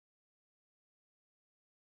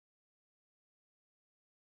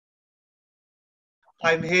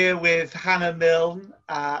I'm here with Hannah Milne.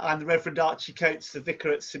 I'm the Revd Archie Coates, the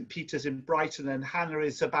vicar at St Peter's in Brighton, and Hannah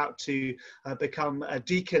is about to become a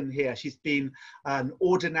deacon here. She's been an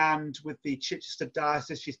ordinand with the Chichester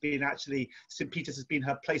Diocese. She's been St Peter's has been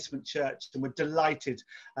her placement church, and we're delighted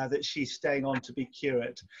that she's staying on to be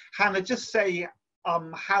curate. Hannah, just say,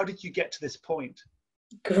 how did you get to this point?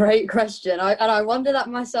 Great question. I wonder that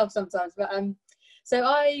myself sometimes, but so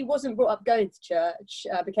I wasn't brought up going to church.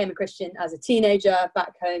 Became a Christian as a teenager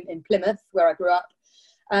back home in Plymouth, where I grew up.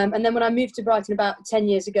 And then when I moved to Brighton about 10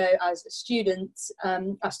 years ago as a student,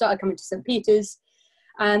 I started coming to St Peter's.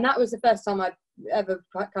 And that was the first time I'd ever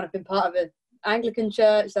kind of been part of an Anglican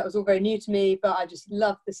church. That was all very new to me, but I just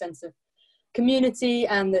loved the sense of community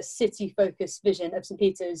and the city-focused vision of St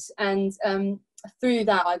Peter's. And through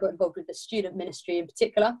that, I got involved with the student ministry in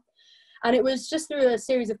particular. And it was just through a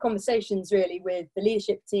series of conversations, really, with the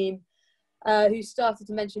leadership team who started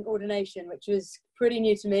to mention ordination, which was pretty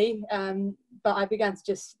new to me. But I began to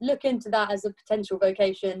just look into that as a potential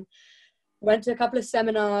vocation. Went to a couple of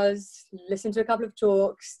seminars, listened to a couple of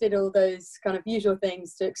talks, did all those kind of usual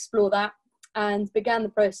things to explore that, and began the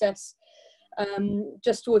process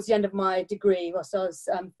just towards the end of my degree, whilst I was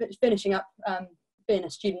finishing up being a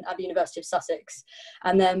student at the University of Sussex,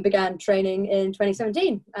 and then began training in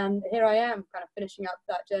 2017, and here I am kind of finishing up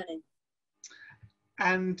that journey.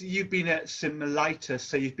 And you've been at St Mellitus,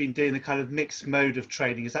 so you've been doing a kind of mixed mode of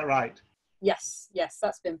training, is that right? Yes,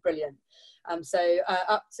 that's been brilliant. So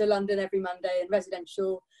up to London every Monday, and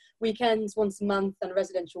residential weekends once a month, and a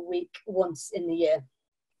residential week once in the year.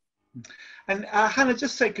 And Hannah,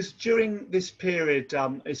 just say, because during this period,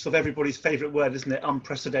 it's sort of everybody's favourite word, isn't it?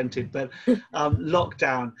 Unprecedented, but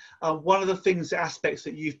lockdown. One of the aspects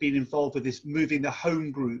that you've been involved with is moving the home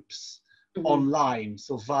groups online,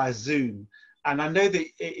 so via Zoom. And I know that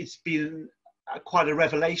it's been quite a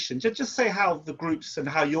revelation. Just say how the groups and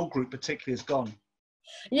how your group particularly has gone.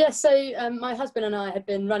 Yeah, so my husband and I had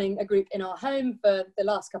been running a group in our home for the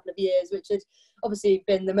last couple of years, which had obviously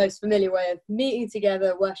been the most familiar way of meeting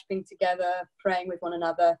together, worshipping together, praying with one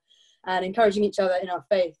another, and encouraging each other in our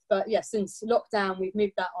faith. But yeah, since lockdown, we've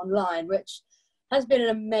moved that online, which has been an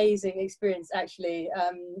amazing experience, actually.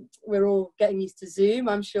 We're all getting used to Zoom,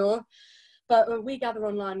 I'm sure. But we gather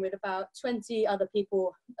online with about 20 other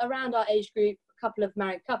people around our age group, a couple of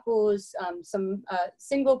married couples, some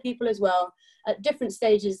single people as well, at different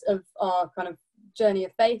stages of our kind of journey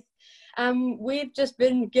of faith. We've just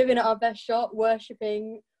been giving it our best shot,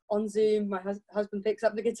 worshipping on Zoom. My husband picks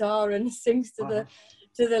up the guitar and sings to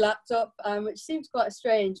the laptop, which seems quite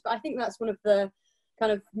strange, but I think that's one of the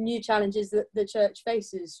kind of new challenges that the church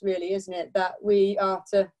faces, really, isn't it? That we are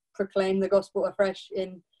to proclaim the gospel afresh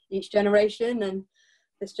in each generation, and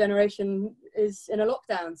this generation is in a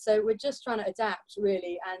lockdown. So we're just trying to adapt,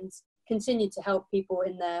 really, and continue to help people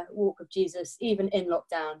in their walk with Jesus, even in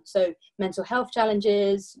lockdown. So mental health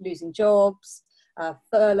challenges, losing jobs,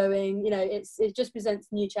 furloughing, it just presents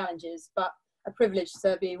new challenges, but a privilege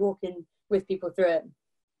to be walking with people through it.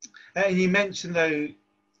 And you mentioned those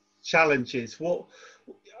challenges. What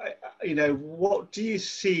do you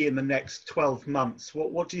see in the next 12 months?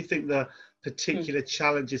 What do you think the particular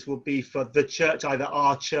challenges will be for the church, either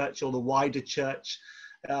our church or the wider church,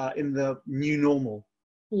 in the new normal?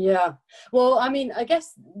 Yeah, well, I mean, I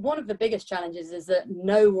guess one of the biggest challenges is that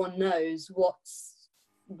no one knows what's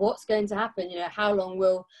going to happen. How long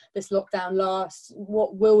will this lockdown last?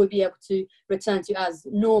 What will we be able to return to as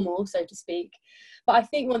normal, so to speak? But I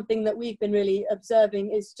think one thing that we've been really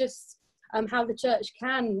observing is just how the church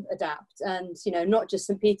can adapt, and not just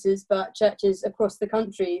St Peter's, but churches across the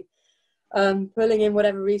country, pulling in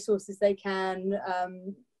whatever resources they can,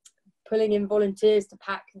 pulling in volunteers to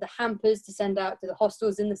pack the hampers to send out to the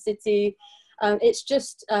hostels in the city. It's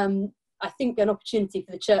just, I think, an opportunity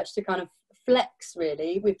for the church to kind of flex,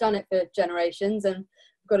 really. We've done it for generations, and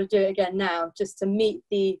we've got to do it again now, just to meet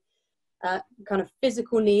the kind of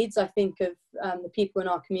physical needs, I think, of the people in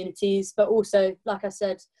our communities, but also, like I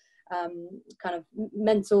said, kind of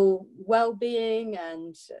mental well-being,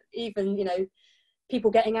 and even,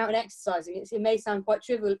 people getting out and exercising. It may sound quite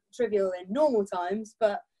trivial in normal times,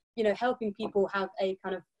 but helping people have a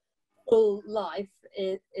kind of full life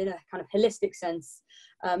in a kind of holistic sense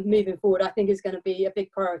moving forward, I think, is going to be a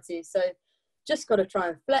big priority. So just got to try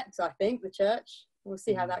and flex, I think, the church. We'll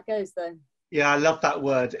see how that goes, though. Yeah, I love that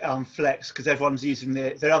word, flex, because everyone's using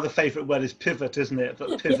their other favourite word is pivot, isn't it?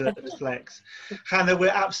 But pivot and flex. Hannah, we're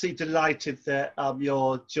absolutely delighted that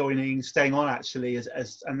you're staying on actually,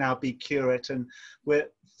 as and now be curate, and we're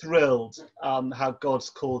thrilled how God's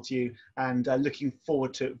called you, and looking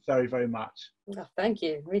forward to it very, very much. Oh, thank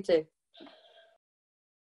you. Me too.